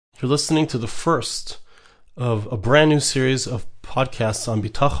You're listening to the first of a brand new series of podcasts on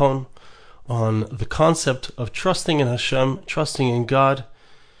bitachon, on the concept of trusting in Hashem, trusting in God.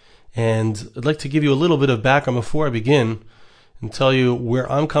 And I'd like to give you a little bit of background before I begin and tell you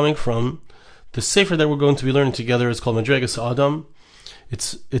where I'm coming from. The sefer that we're going to be learning together is called Madregas Adam.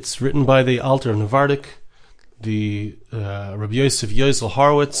 It's written by the Alter of Navardik, the Rabbi Yosef Yozel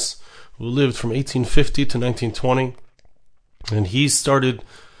Horowitz, who lived from 1850 to 1920. And he started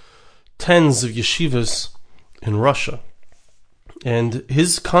tens of yeshivas in Russia. And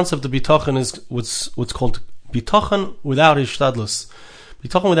his concept of bitachon is what's called bitachon without hishtadlus.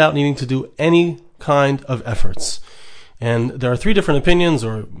 Bitachon without needing to do any kind of efforts. And there are three different opinions,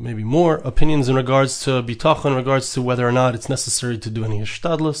 or maybe more opinions, in regards to bitachon, in regards to whether or not it's necessary to do any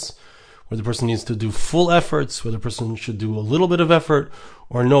hishtadlus, whether the person needs to do full efforts, whether the person should do a little bit of effort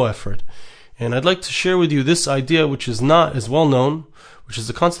or no effort. And I'd like to share with you this idea, which is not as well known, which is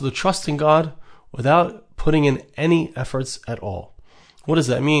the concept of trusting God without putting in any efforts at all. What does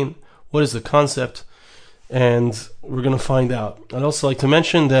that mean? What is the concept? And we're going to find out. I'd also like to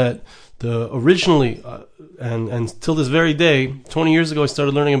mention that originally, and till this very day, 20 years ago, I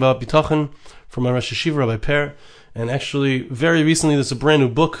started learning about bitachon from my Rosh Yeshiva, Rabbi Per. And actually, very recently, there's a brand new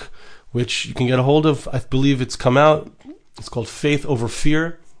book which you can get a hold of. I believe it's come out. It's called Faith Over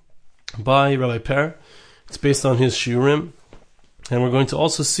Fear by Rabbi Per. It's based on his shiurim. And we're going to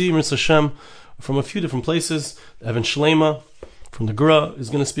also see Mitzvah Hashem from a few different places. Evan Shlema from the Gra is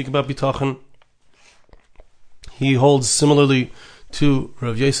going to speak about bitachon. He holds similarly to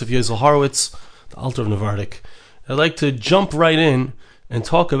Rav Yosef Yozel Horowitz, the Alter of Navardik. I'd like to jump right in and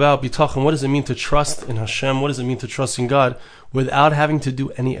talk about bitachon. What does it mean to trust in Hashem? What does it mean to trust in God without having to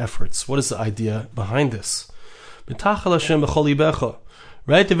do any efforts? What is the idea behind this? B'tachal Hashem b'chol libecha.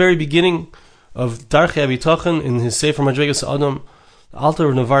 Right at the very beginning of Darchei HaBitachon, in his Sefer Madregas Adam, the Alter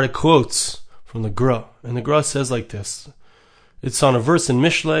of Navardik quotes from the Gra. And the Gra says like this. It's on a verse in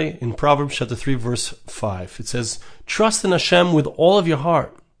Mishlei, in Proverbs chapter 3, verse 5. It says, trust in Hashem with all of your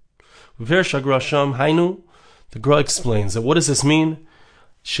heart. The Gra explains that what does this mean?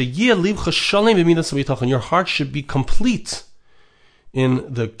 Your heart should be complete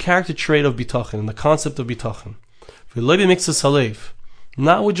in the character trait of bitachon, in the concept of bitachon.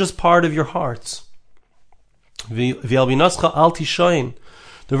 Not with just part of your heart. The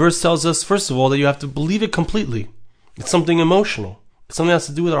verse tells us, first of all, that you have to believe it completely. It's something emotional. It's something that has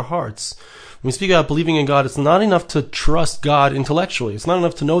to do with our hearts. When we speak about believing in God, it's not enough to trust God intellectually. It's not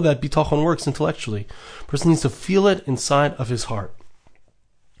enough to know that bitachon works intellectually. A person needs to feel it inside of his heart.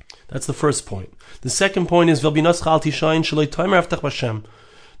 That's the first point. The second point is,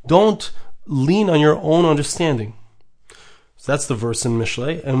 don't lean on your own understanding. So that's the verse in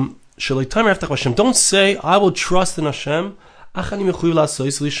Mishlei. And don't say, I will trust in Hashem, but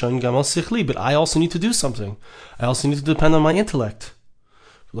I also need to do something. I also need to depend on my intellect.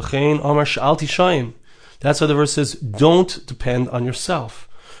 That's why the verse says, don't depend on yourself.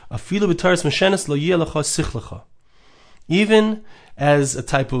 Even as a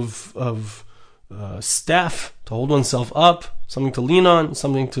type of staff to hold oneself up, something to lean on,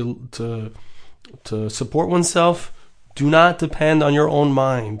 something to support oneself, do not depend on your own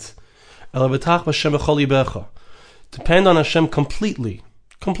mind. Depend on Hashem completely.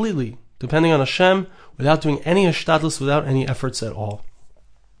 Depending on Hashem without doing any hishtadlus, without any efforts at all.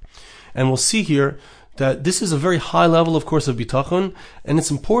 And we'll see here that this is a very high level, of course, of bitachon, and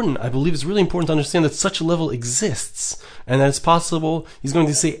it's important, I believe it's really important to understand that such a level exists, and that it's possible, he's going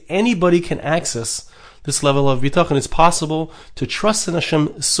to say anybody can access this level of bitachon. It's possible to trust in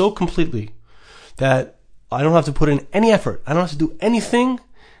Hashem so completely that I don't have to put in any effort, I don't have to do anything,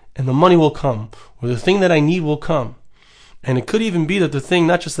 and the money will come, or the thing that I need will come. And it could even be that the thing,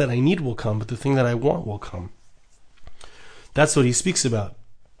 not just that I need will come, but the thing that I want will come. That's what he speaks about.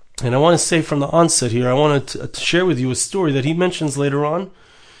 And I want to say from the onset here, I want to share with you a story that he mentions later on.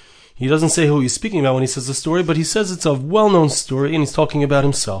 He doesn't say who he's speaking about when he says the story, but he says it's a well-known story, and he's talking about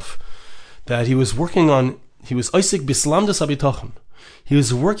himself. That he was Isaac Bislamdas HaBitachon. He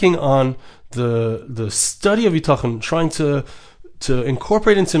was working on the study of bitachon, trying to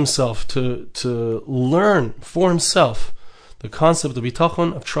incorporate into himself, to learn for himself the concept of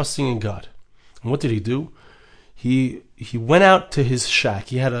bitachon, of trusting in God. And what did he do? He went out to his shack.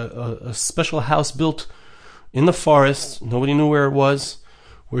 He had a special house built in the forest. Nobody knew where it was.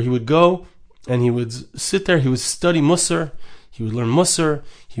 Where he would go and he would sit there. He would study Musar. He would learn Musar.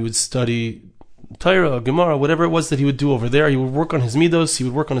 He would study Torah, Gemara, whatever it was that he would do over there. He would work on his midos. He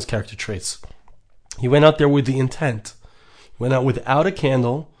would work on his character traits. He went out there with the intent. He went out without a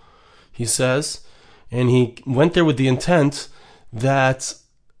candle, he says, and he went there with the intent that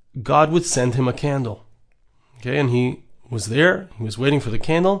God would send him a candle. Okay, and he was there, he was waiting for the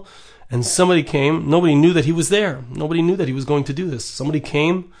candle, and somebody came. Nobody knew that he was there. Nobody knew that he was going to do this. Somebody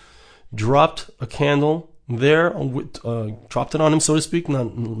came, dropped a candle there, dropped it on him, so to speak,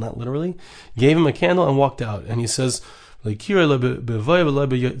 not literally, gave him a candle and walked out. And he says, he didn't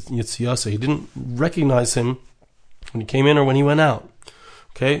recognize him when he came in or when he went out.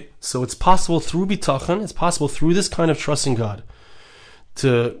 Okay, so it's possible through bitachon, it's possible through this kind of trust in God,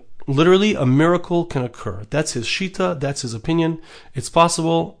 to literally a miracle can occur. That's his shita, that's his opinion. It's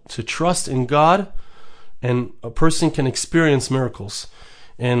possible to trust in God and a person can experience miracles.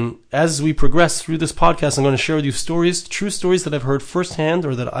 And as we progress through this podcast, I'm going to share with you stories, true stories that I've heard firsthand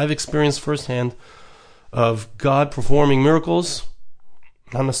or that I've experienced firsthand of God performing miracles.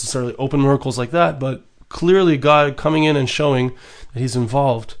 Not necessarily open miracles like that, but clearly God coming in and showing that he's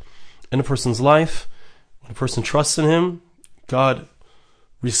involved in a person's life. When a person trusts in him, God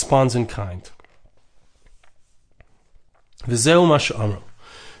responds in kind. V'zeu ma she'amru.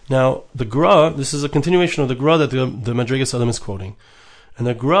 Now, the Gra, this is a continuation of the Gra that the Madrigas Adam is quoting. And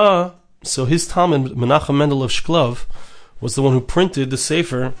the Gra, so his Talmud, Menachem Mendel of Shklov, was the one who printed the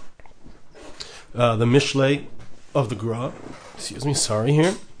Sefer, the Mishlei of the Gra.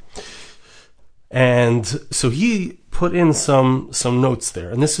 And so he put in some notes there,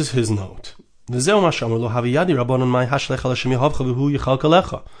 and this is his note. The Gemara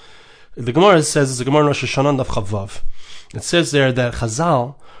says, it's the Gemara in Rosh Hashanah Daf Chavav. It says there that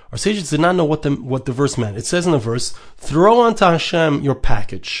Chazal, our sages, did not know what the verse meant. It says in the verse, throw unto Hashem your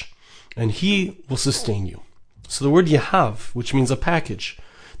package, and He will sustain you. So the word Yahav, which means a package,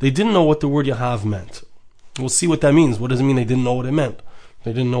 they didn't know what the word Yahav meant. We'll see what that means. What does it mean they didn't know what it meant?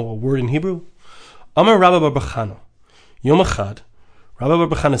 They didn't know a word in Hebrew. Amar Rabba bar Bachana, Yom Echad, Rabba bar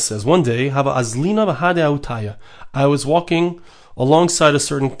Bachana says, one day, Hava Azlina Bahade Autaya, I was walking alongside a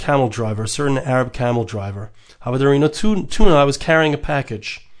certain camel driver, a certain Arab camel driver. Havadarina Tuna, I was carrying a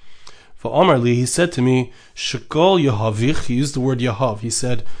package. For Amarli, he said to me, Shekol Yahavich, he used the word Yahav. He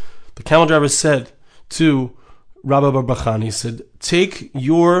said, the camel driver said to Rabba bar Bachana, he said, take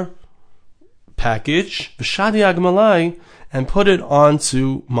your package, V'shadi Agmalai, and put it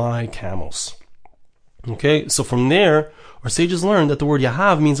onto my camels. Okay, so from there, our sages learned that the word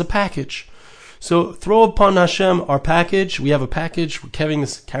Yahav means a package. So throw upon Hashem our package. We have a package. We're carrying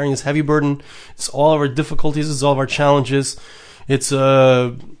this heavy burden. It's all of our difficulties. It's all of our challenges. It's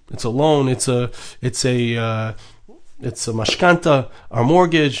a loan. It's a mashkanta, our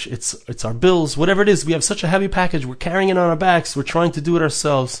mortgage. It's our bills. Whatever it is, we have such a heavy package. We're carrying it on our backs. We're trying to do it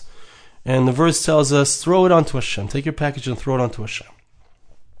ourselves. And the verse tells us, throw it onto Hashem. Take your package and throw it onto Hashem.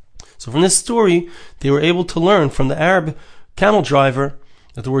 So from this story, they were able to learn from the Arab camel driver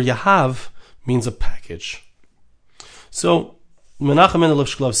that the word Yahav means a package. So Menachem Mendel of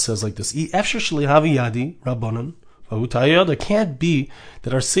Shklov says like this: There can't be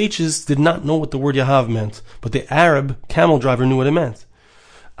that our sages did not know what the word Yahav meant, but the Arab camel driver knew what it meant.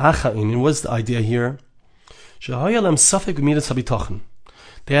 And what's the idea here?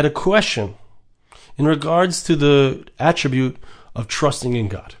 They had a question in regards to the attribute of trusting in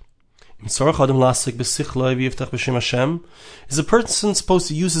God. Is a person supposed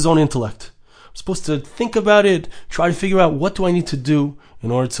to use his own intellect? I'm supposed to think about it, try to figure out what do I need to do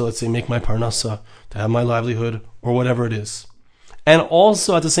in order to, let's say, make my parnasa, to have my livelihood, or whatever it is. And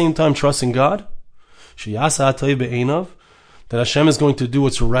also at the same time trust in God, that Hashem is going to do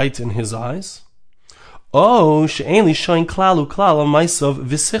what's right in His eyes. Or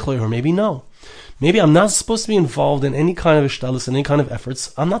maybe no. Maybe I'm not supposed to be involved in any kind of ishtalus, in any kind of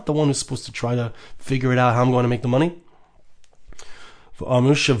efforts. I'm not the one who's supposed to try to figure it out how I'm going to make the money.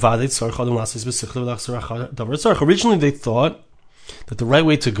 Originally they thought that the right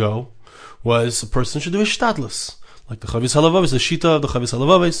way to go was a person should do ishtadlus, like the Chavis Halavavis, the Shita of the Chavis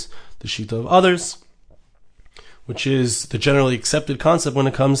Halavavis, the Shita of others, which is the generally accepted concept when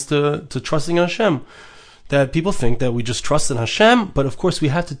it comes to trusting in Hashem. That people think that we just trust in Hashem, but of course we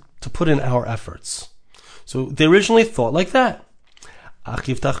have to put in our efforts. So they originally thought like that.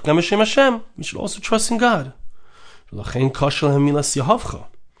 We should also trust in God. But they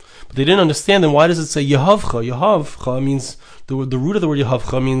didn't understand, then why does it say Yehavcha? Yehavcha means, the root of the word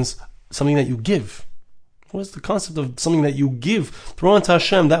Yehavcha means something that you give. What is the concept of something that you give? Throw unto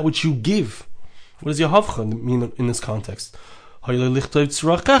Hashem that which you give. What does Yehavcha mean in this context?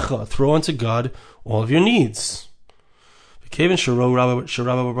 Throw unto God all of your needs.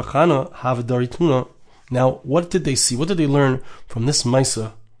 Now, what did they see? What did they learn from this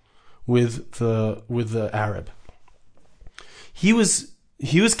Maisa with the Arab? He was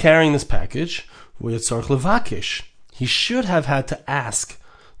carrying this package with Tzarech Levakesh. He should have had to ask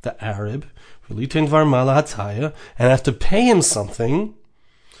the Arab, and have to pay him something,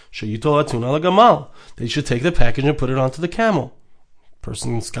 they should take the package and put it onto the camel. The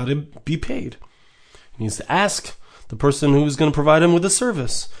person's got to be paid. He needs to ask the person who's going to provide him with the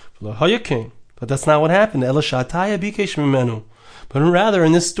service. But that's not what happened. But rather,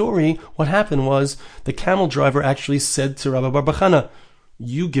 in this story, what happened was the camel driver actually said to Rabbi Bar Bachana,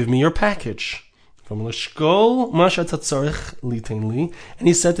 you give me your package. And he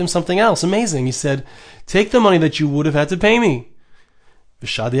said to him something else amazing. He said, take the money that you would have had to pay me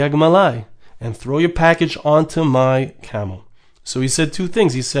and throw your package onto my camel. So he said two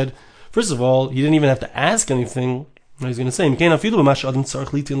things. He said, first of all, he didn't even have to ask anything. He's going to say, what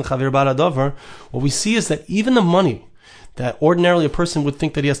we see is that even the money that ordinarily a person would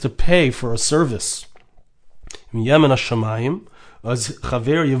think that he has to pay for a service, first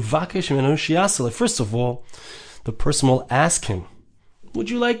of all, the person will ask him, would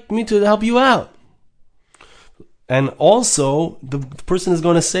you like me to help you out? And also, the person is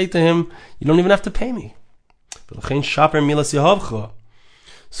going to say to him, you don't even have to pay me.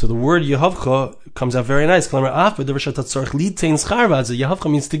 So the word Yehavcha comes out very nice. Yehavcha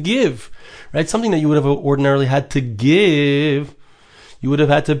means to give, right? Something that you would have ordinarily had to give, you would have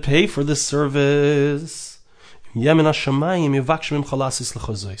had to pay for the service. If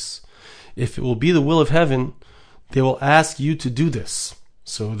it will be the will of heaven, they will ask you to do this.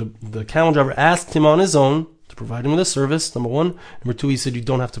 So the camel driver asked him on his own to provide him with a service, number one. Number two, he said, you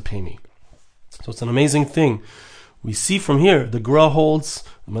don't have to pay me. So it's an amazing thing. We see from here, the Gra holds,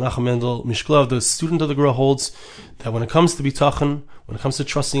 Menachem Mendel Mishklov, the student of the Gra holds, that when it comes to bitachon, when it comes to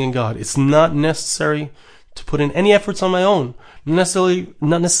trusting in God, it's not necessary to put in any efforts on my own.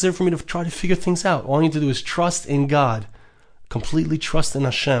 Not necessary for me to try to figure things out. All I need to do is trust in God. Completely trust in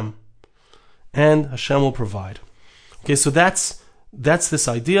Hashem. And Hashem will provide. Okay, so that's this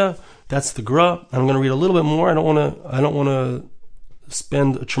idea. That's the Gra. I'm going to read a little bit more. I don't want to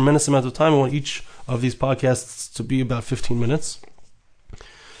spend a tremendous amount of time. I want each of these podcasts to be about 15 minutes.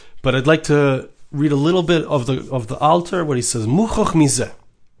 But I'd like to read a little bit of the Alter, what he says, Muchach mizeh.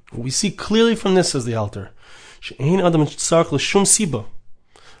 What we see clearly from this, says the Alter, a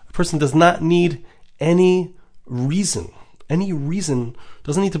person does not need any reason,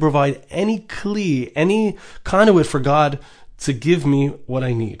 doesn't need to provide any kli, any conduit for God to give me what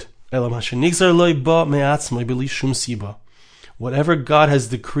I need. Whatever God has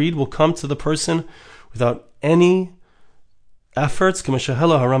decreed will come to the person without any efforts, as the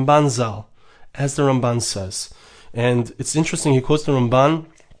Ramban says. And it's interesting, he quotes the Ramban.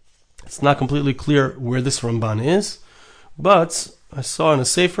 It's not completely clear where this Ramban is, but I saw in a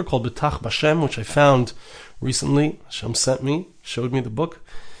sefer called B'tach B'Shem, which I found recently. Hashem showed me the book,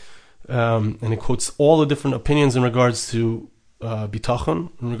 and it quotes all the different opinions in regards to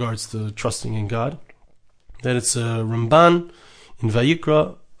bitachon, in regards to trusting in God. That it's a Ramban in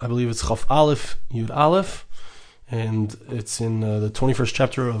Vayikra, I believe it's Chaf Aleph, Yud Aleph, and it's in the 21st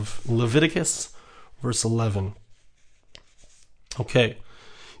chapter of Leviticus, verse 11. Okay.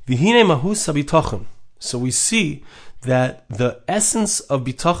 V'hinei mahus habitachon. So we see that the essence of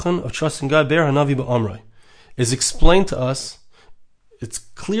bitachon, of trusting God, Ber Hanavi Ba'amrei, is explained to us. It's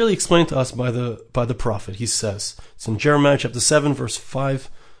clearly explained to us by the prophet. He says, it's in Jeremiah chapter 7, verse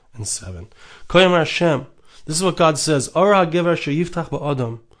 5 and 7. Koyamar Hashem. This is what God says. Ara hagever sheyiftach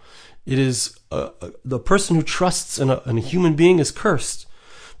ba'adam. It is the person who trusts in a human being is cursed.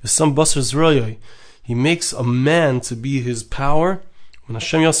 Some basar zroyoi. He makes a man to be his power. When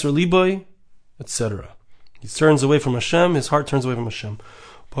Hashem yasser liboy, etc. He turns away from Hashem. His heart turns away from Hashem.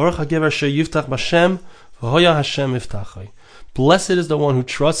 Baruch hagever sheyiftach b'Hashem v'hoya Hashem iftachai. Blessed is the one who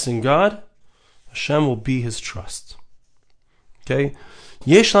trusts in God. Hashem will be his trust. Okay?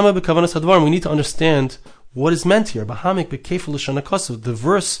 Yesh lama b'kavanas hadvarim. We need to understand what is meant here. Bahamik b'kefil l'shanakasav. The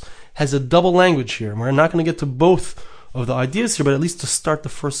verse has a double language here. We're not going to get to both of the ideas here, but at least to start the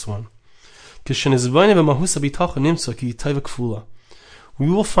first one. We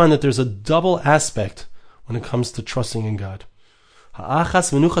will find that there's a double aspect when it comes to trusting in God.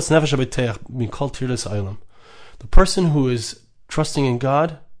 The person who is trusting in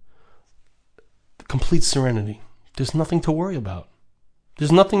God, complete serenity. There's nothing to worry about.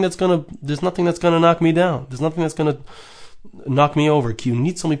 There's nothing that's gonna knock me down. There's nothing that's gonna knock me over.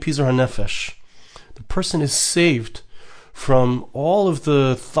 The person is saved from all of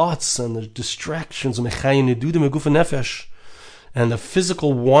the thoughts and the distractions and the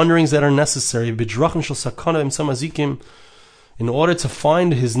physical wanderings that are necessary. In order to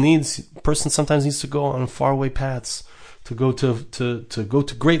find his needs, a person sometimes needs to go on faraway paths, to go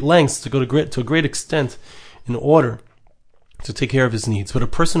to great lengths, to go to a great extent, in order to take care of his needs. But a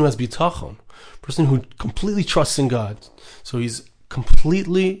person who has bitachon, a person who completely trusts in God, so he's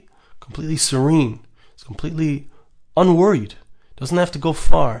completely serene, he's completely unworried, doesn't have to go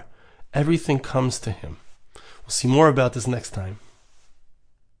far. Everything comes to him. We'll see more about this next time.